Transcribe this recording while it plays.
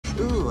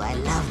I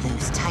love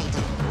those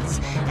titles,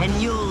 and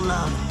you'll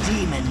love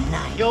Demon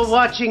Knight. You're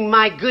watching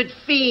my good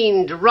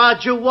fiend,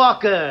 Roger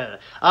Walker,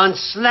 on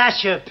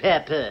Slasher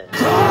Pepper.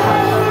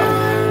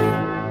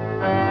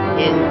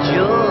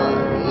 Enjoy.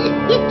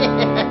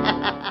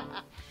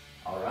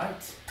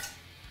 Alright.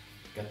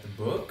 Got the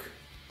book.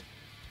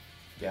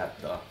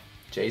 Got the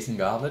Jason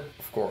Goblet,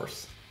 of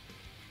course.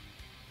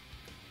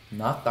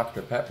 Not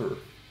Dr. Pepper.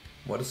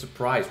 What a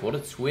surprise, what a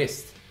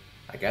twist.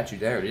 I got you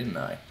there, didn't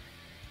I?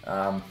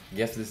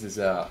 Guess this is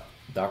the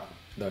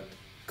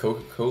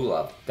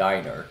Coca-Cola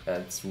diner.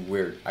 That's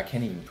weird. I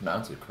can't even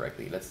pronounce it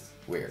correctly. That's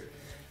weird.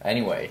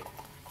 Anyway,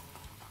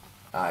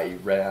 I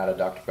ran out of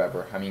Dr.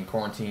 Pepper. I mean,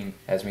 quarantine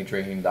has me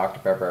drinking Dr.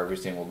 Pepper every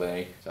single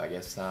day. So I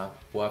guess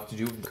we'll have to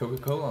do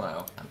Coca-Cola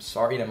now. I'm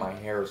sorry that my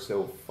hair is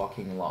so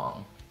fucking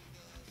long.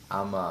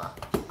 I'm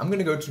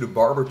gonna go to the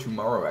barber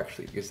tomorrow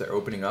actually, because they're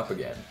opening up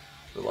again.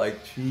 But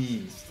like,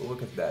 jeez,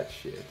 look at that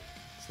shit.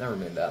 It's never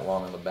been that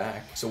long on the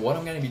back. So what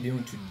I'm gonna be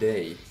doing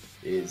today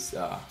is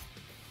the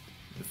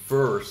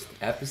first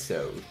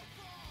episode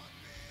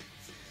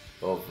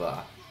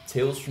of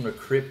Tales from the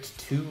Crypt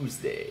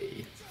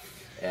Tuesday.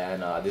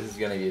 And this is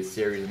gonna be a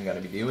series I'm gonna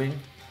be doing.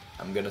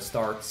 I'm gonna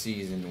start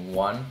season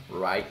 1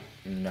 right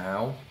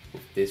now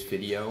with this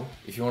video.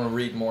 If you want to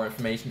read more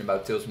information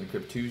about Tales from the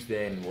Crypt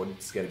Tuesday and what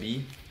it's gonna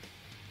be,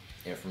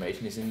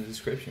 information is in the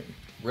description.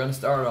 We're gonna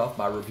start off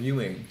by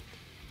reviewing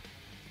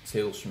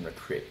Tales from the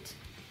Crypt,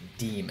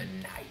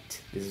 Demon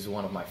Knight. This is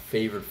one of my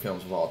favorite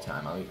films of all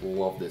time. I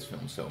love this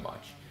film so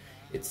much.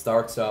 It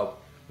starts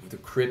up with the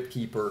Crypt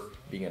Keeper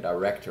being a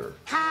director.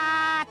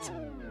 Cut!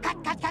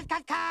 Cut, cut, cut,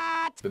 cut,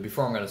 cut! But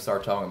before I'm gonna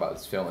start talking about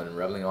this film and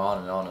rambling on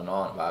and on and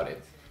on about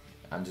it,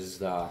 I'm just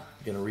gonna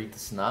read the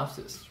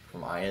synopsis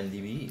from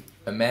IMDb.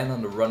 A man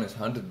on the run is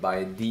hunted by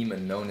a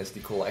demon known as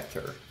the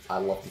Collector. I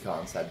love the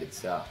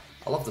concept.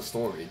 I love the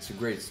story. It's a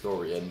great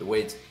story, and the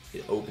way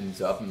it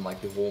opens up and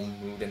like the whole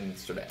mood and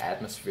sort of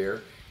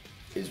atmosphere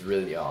is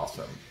really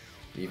awesome.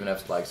 It even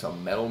has like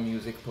some metal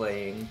music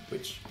playing,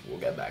 which we'll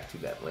get back to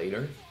that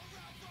later.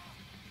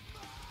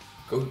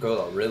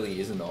 Coca-Cola really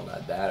isn't all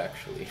that bad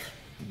actually.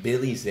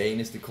 Billy Zane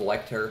is the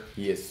Collector.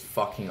 He is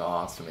fucking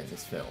awesome in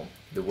this film.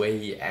 The way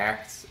he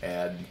acts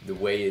and the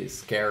way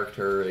his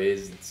character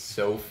is, it's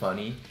so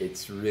funny.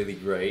 It's really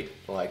great.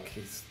 Like,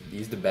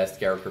 he's the best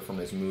character from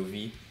this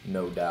movie,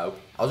 no doubt.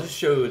 I'll just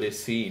show you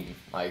this scene,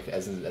 like,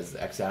 as an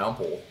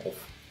example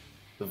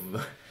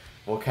of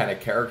what kind of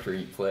character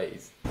he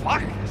plays.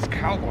 Fuck this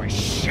cowboy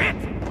shit!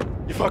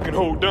 You fucking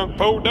ho dunk,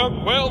 po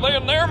dunk, well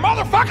then there,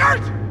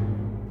 motherfuckers!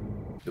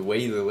 The way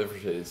he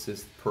delivers it is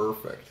just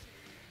perfect.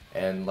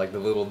 And like the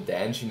little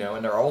dance, you know,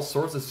 and there are all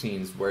sorts of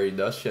scenes where he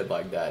does shit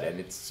like that, and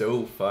it's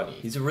so funny.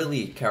 He's a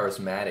really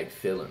charismatic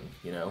villain,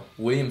 you know.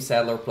 William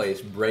Sadler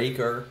plays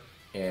Breaker,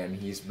 and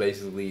he's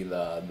basically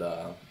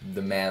the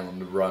man on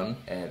the run,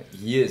 and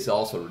he is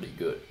also really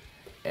good.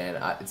 And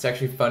it's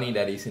actually funny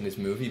that he's in this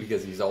movie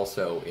because he's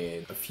also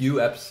in a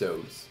few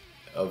episodes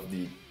of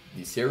the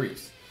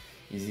series.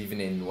 He's even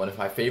in one of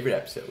my favorite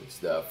episodes,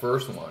 the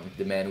first one,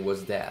 The Man Who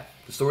Was Death.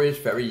 The story is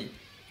very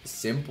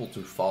simple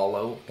to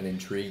follow and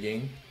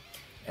intriguing,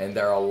 and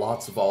there are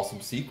lots of awesome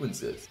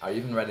sequences. I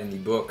even read in the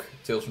book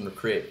Tales from the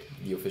Crypt,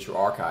 the official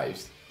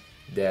archives,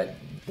 that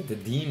the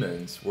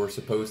demons were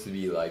supposed to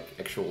be like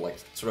actual like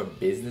sort of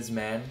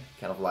businessmen,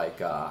 kind of like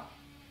the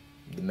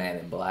Man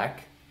in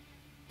Black.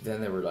 But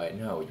then they were like,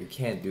 no, you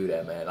can't do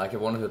that, man. Like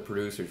one of the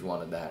producers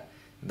wanted that.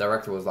 The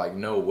director was like,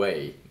 no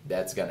way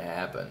that's gonna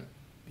happen,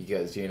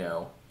 because you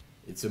know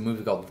it's a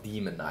movie called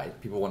Demon Knight.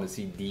 People want to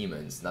see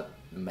demons, not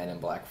the Man in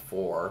Black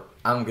 4.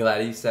 I'm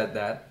glad he said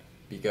that,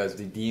 because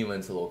the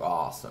demons look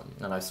awesome.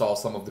 And I saw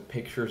some of the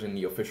pictures in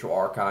the official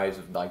archives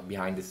of like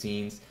behind the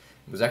scenes.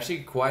 It was actually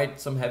quite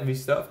some heavy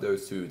stuff,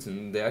 those suits,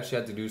 and they actually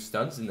had to do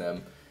stunts in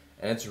them.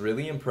 And it's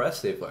really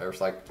impressive.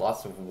 There's like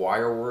lots of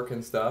wire work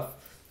and stuff.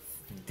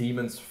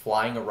 Demons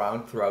flying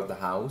around throughout the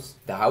house.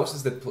 The house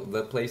is the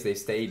place they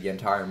stay the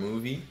entire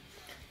movie.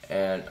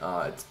 And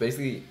it's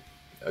basically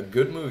a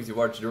good movie to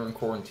watch during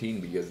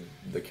quarantine because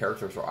the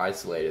characters are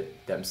isolated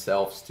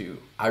themselves too.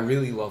 I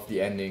really love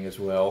the ending as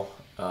well.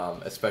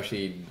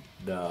 Especially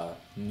the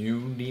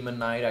new Demon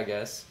Knight, I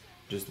guess,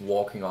 just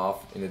walking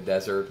off in the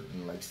desert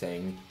and like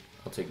saying,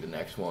 I'll take the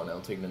next one,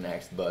 I'll take the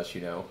next bus,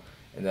 you know,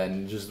 and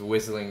then just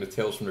whistling the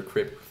Tales from the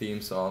Crypt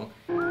theme song.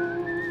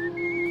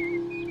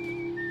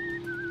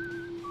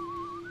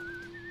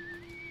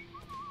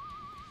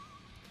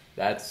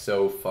 That's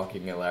so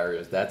fucking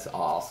hilarious. That's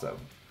awesome.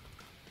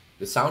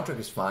 The soundtrack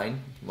is fine,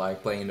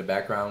 like playing in the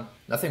background.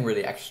 Nothing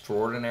really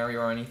extraordinary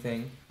or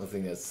anything.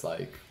 Nothing that's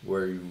like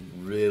where you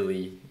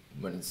really,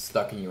 when it's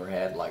stuck in your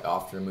head like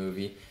after the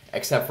movie,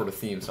 except for the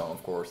theme song,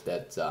 of course.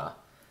 That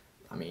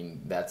I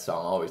mean, that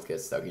song always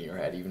gets stuck in your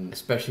head, even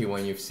especially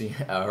when you've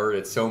heard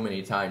it so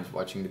many times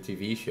watching the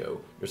TV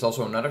show. There's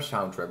also another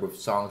soundtrack with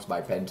songs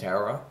by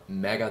Pantera,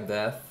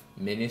 Megadeth,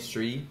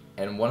 Ministry,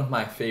 and one of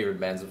my favorite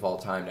bands of all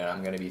time that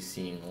I'm gonna be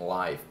seeing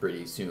live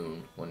pretty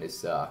soon when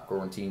this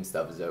quarantine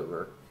stuff is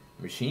over,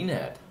 Machine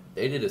Head.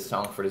 they did a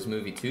song for this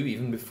movie too,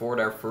 even before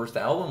their first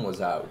album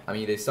was out. I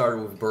mean, they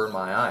started with Burn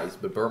My Eyes,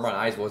 but Burn My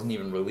Eyes wasn't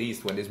even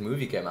released when this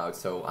movie came out,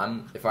 so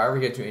if I ever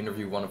get to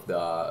interview one of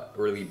the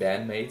early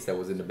bandmates that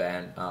was in the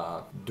band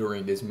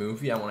during this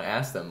movie, I want to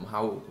ask them,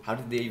 how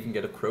did they even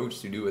get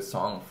approached to do a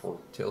song for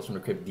Tales from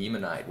the Crypt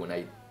Demon Night when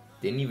they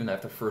didn't even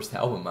have their first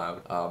album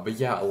out? But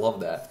yeah, I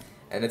love that.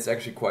 And it's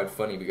actually quite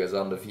funny because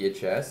on the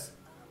VHS,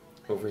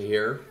 over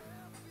here,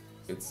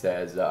 it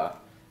says,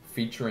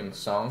 featuring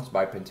songs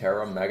by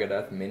Pantera,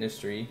 Megadeth,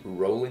 Ministry,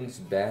 Rollins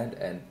Band,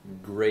 and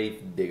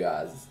Grave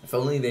Diggers. If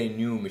only they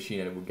knew Machine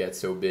Head would get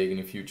so big in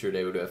the future,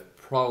 they would have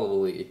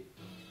probably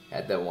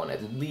had that one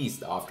at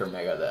least after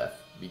Megadeth,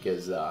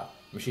 because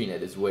Machine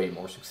Head is way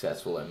more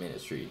successful than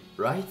Ministry,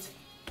 right?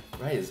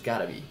 Right, it's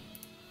gotta be.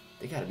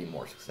 They gotta be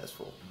more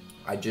successful.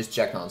 I just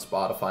checked on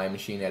Spotify,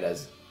 Machine Head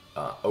has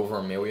over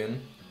 1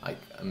 million, like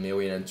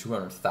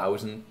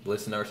 1,200,000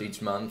 listeners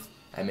each month,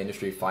 and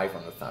Ministry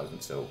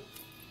 500,000, so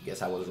I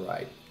guess I was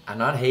right. I'm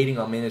not hating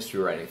on Ministry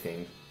or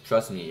anything.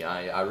 Trust me,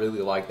 I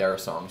really like their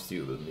songs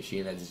too, but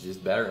Machine Head is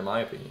just better in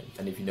my opinion.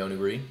 And if you don't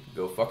agree,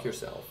 go fuck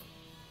yourself.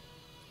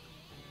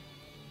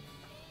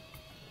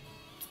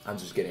 I'm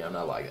just kidding, I'm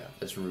not like that.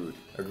 That's rude.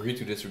 Agree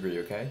to disagree,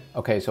 okay?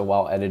 Okay, so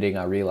while editing,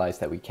 I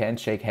realized that we can't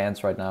shake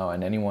hands right now,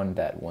 and anyone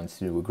that wants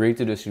to agree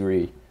to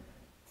disagree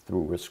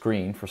through a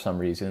screen for some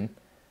reason,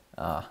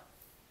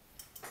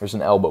 there's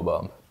an elbow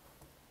bump.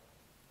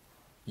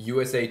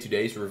 USA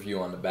Today's review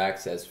on the back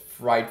says,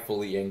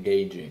 frightfully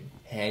engaging,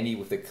 handy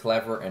with the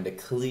clever and the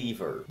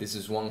cleaver. This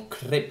is one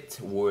crypt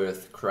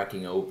worth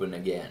cracking open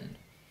again.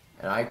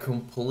 And I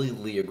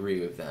completely agree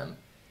with them.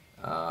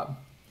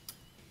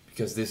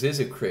 Because this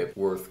is a crypt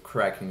worth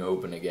cracking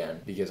open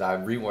again. Because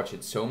I've rewatched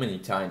it so many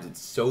times,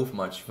 it's so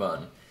much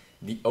fun.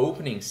 The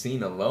opening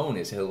scene alone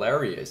is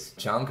hilarious.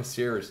 John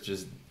Kassir is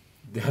just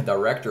the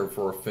director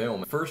for a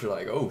film. At first you're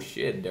like, oh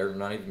shit, they're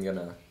not even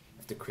gonna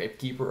have the Crypt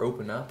Keeper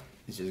open up.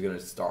 He's just gonna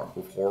start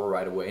with horror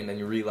right away, and then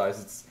you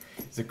realize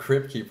it's a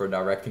Crypt Keeper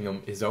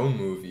directing his own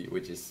movie,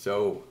 which is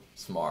so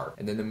smart.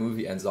 And then the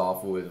movie ends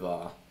off with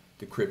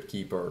the Crypt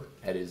Keeper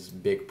at his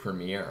big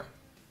premiere,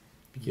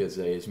 because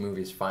his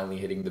movie is finally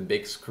hitting the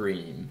big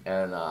screen.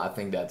 And I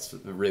think that's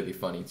really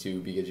funny too,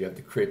 because you have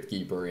the Crypt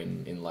Keeper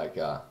in like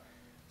a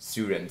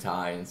suit and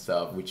tie and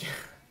stuff, which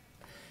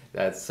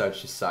that's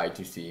such a sight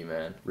to see,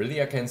 man.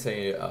 Really, I can't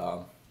say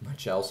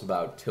much else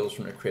about Tales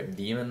from the Crypt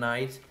Demon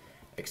Night,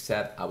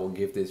 except I will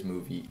give this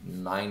movie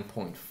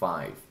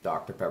 9.5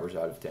 Dr. Peppers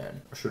out of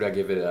 10. Or should I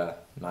give it a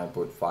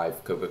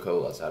 9.5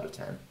 Coca-Colas out of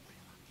 10?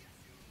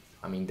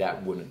 I mean,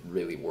 that wouldn't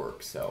really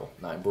work, so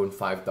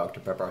 9.5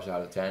 Dr. Peppers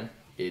out of 10,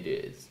 it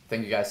is.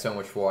 Thank you guys so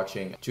much for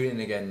watching. Tune in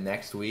again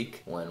next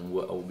week when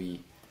we'll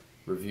be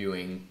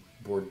reviewing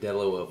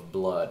Bordello of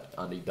Blood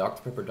on the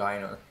Dr. Pepper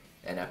Diner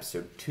and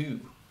episode 2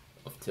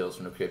 of Tales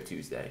from the Crypt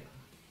Tuesday.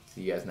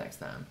 See you guys next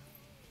time.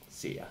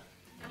 See ya.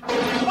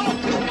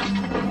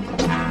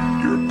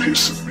 You're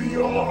pissing me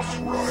off,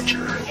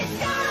 Roger. It's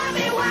gonna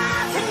be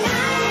wild tonight.